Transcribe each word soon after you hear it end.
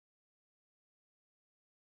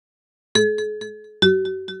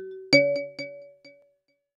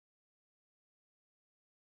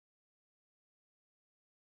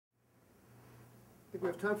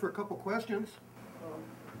think we have time for a couple questions.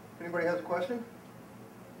 Anybody has a question?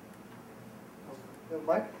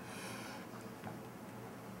 Mike?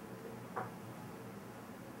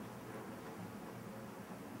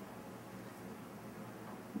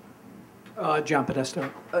 John Podesta.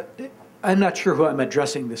 I'm not sure who I'm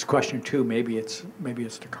addressing this question to. Maybe it's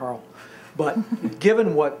to Carl. But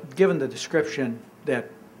given the description that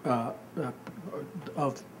that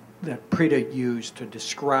Prita used to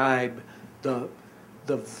describe the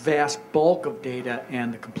vast bulk of data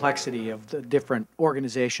and the complexity of the different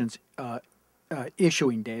organizations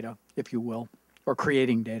issuing data, if you will, or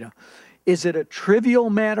creating data, is it a trivial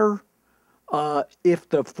matter if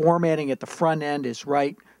the formatting at the front end is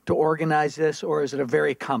right to organize this, or is it a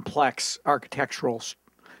very complex architectural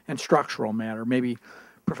and structural matter? Maybe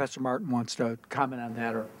Professor Martin wants to comment on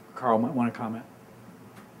that, or Carl might want to comment.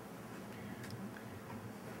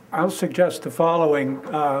 I'll suggest the following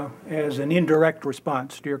as an indirect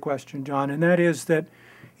response to your question, John, and that is that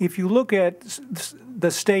if you look at the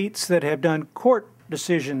states that have done court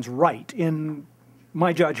decisions right, in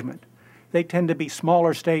my judgment, they tend to be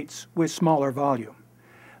smaller states with smaller volume.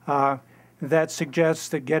 That suggests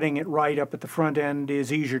that getting it right up at the front end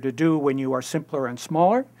is easier to do when you are simpler and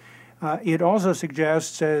smaller. It also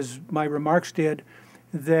suggests, as my remarks did,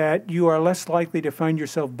 that you are less likely to find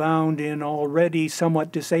yourself bound in already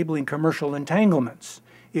somewhat disabling commercial entanglements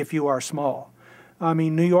if you are small. I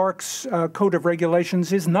mean, New York's Code of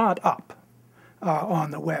Regulations is not up on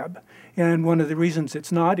the web. And one of the reasons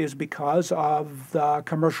it's not is because of the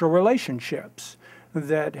commercial relationships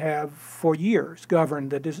that have for years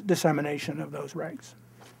governed the dissemination of those regs.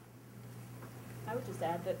 I would just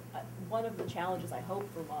add that one of the challenges I hope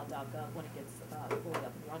for Law.Gov when it gets fully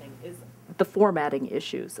up and running is the formatting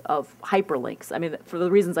issues of hyperlinks. I mean, for the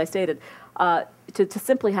reasons I stated, to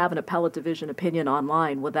simply have an appellate division opinion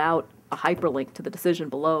online without a hyperlink to the decision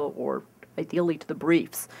below, or ideally to the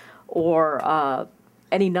briefs, or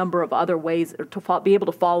any number of other ways to be able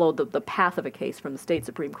to follow the path of a case from the state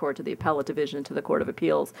Supreme Court to the appellate division to the Court of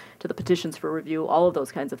Appeals to the petitions for review, all of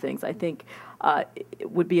those kinds of things, I think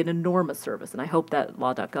it would be an enormous service, and I hope that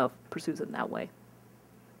Law.Gov pursues it in that way.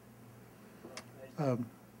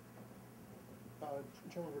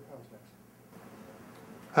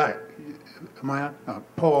 Hi, am I on?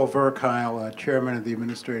 Paul Verkyle, Chairman of the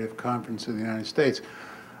Administrative Conference of the United States.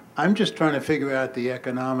 I'm just trying to figure out the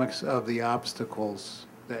economics of the obstacles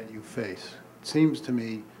that you face. It seems to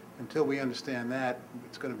me, until we understand that,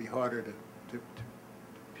 it's going to be harder to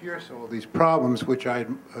pierce all these problems, which I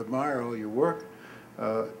admire all your work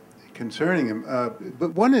concerning them.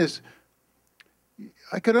 But one is,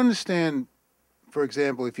 I could understand, for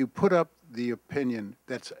example, if you put up the opinion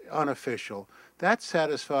that's unofficial, that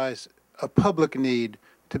satisfies a public need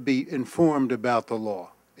to be informed about the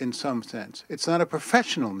law. In some sense. It's not a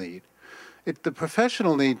professional need. The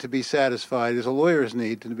professional need to be satisfied is a lawyer's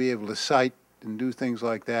need to be able to cite and do things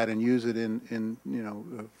like that and use it in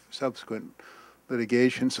subsequent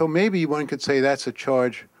litigation. So maybe one could say that's a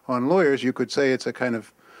charge on lawyers. You could say it's a kind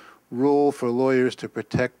of rule for lawyers to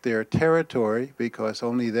protect their territory because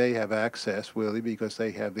only they have access, really, because they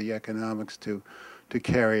have the economics to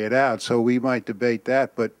carry it out. So we might debate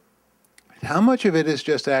that, but how much of it is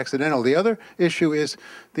just accidental? The other issue is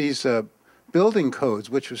these building codes,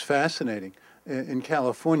 which was fascinating in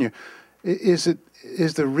California. Is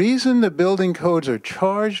the reason the building codes are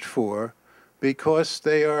charged for because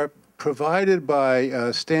they are provided by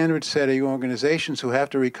standard-setting organizations who have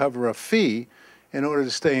to recover a fee in order to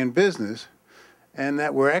stay in business, and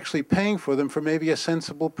that we're actually paying for them for maybe a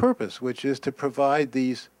sensible purpose, which is to provide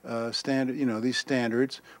these these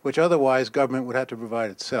standards, which otherwise government would have to provide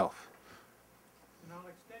itself?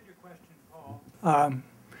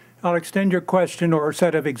 I'll extend your question or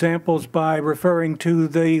set of examples by referring to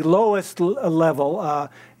the lowest level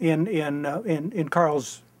in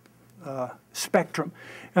Carl's spectrum,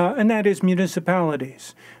 and that is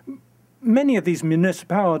municipalities. Many of these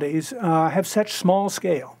municipalities have such small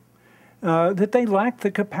scale that they lack the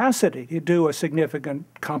capacity to do a significant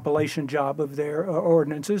compilation job of their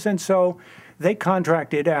ordinances, and so they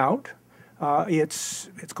contract it out. It's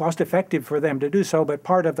cost-effective for them to do so, but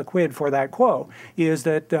part of the quid for that quo is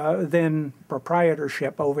that then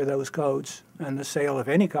proprietorship over those codes and the sale of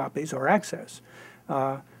any copies or access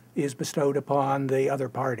is bestowed upon the other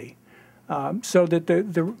party. So that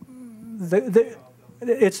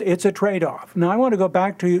it's a trade-off. Now, I want to go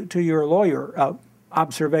back to your lawyer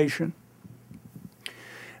observation.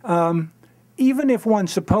 Even if one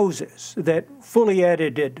supposes that fully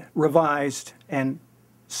edited, revised, and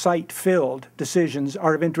site-filled decisions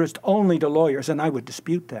are of interest only to lawyers, and I would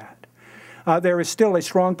dispute that, there is still a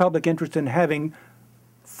strong public interest in having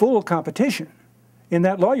full competition in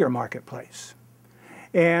that lawyer marketplace.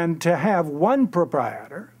 And to have one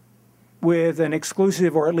proprietor with an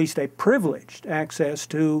exclusive or at least a privileged access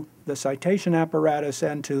to the citation apparatus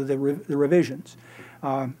and to the revisions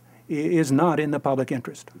is not in the public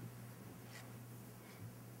interest.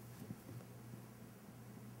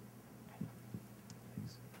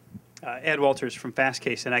 Ed Walters from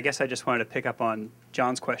Fastcase, and I guess I just wanted to pick up on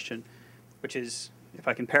John's question, which is, if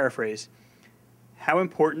I can paraphrase, how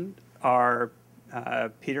important are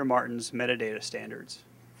Peter Martin's metadata standards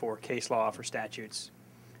for case law, for statutes?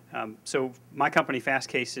 So my company,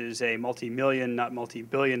 Fastcase, is a multi-million, not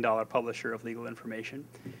multi-billion-dollar publisher of legal information,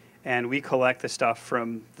 and we collect the stuff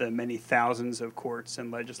from the many thousands of courts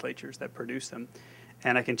and legislatures that produce them.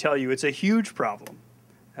 And I can tell you it's a huge problem.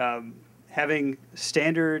 Having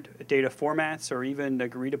standard data formats or even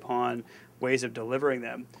agreed upon ways of delivering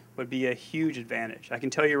them would be a huge advantage. I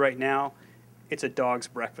can tell you right now, it's a dog's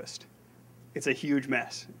breakfast. It's a huge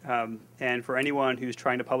mess. And for anyone who's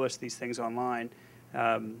trying to publish these things online,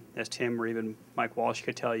 as Tim or even Mike Walsh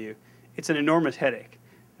could tell you, it's an enormous headache.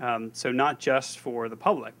 So not just for the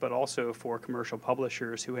public, but also for commercial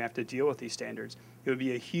publishers who have to deal with these standards, it would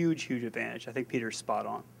be a huge, huge advantage. I think Peter's spot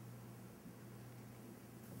on.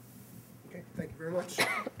 Okay, thank you very much.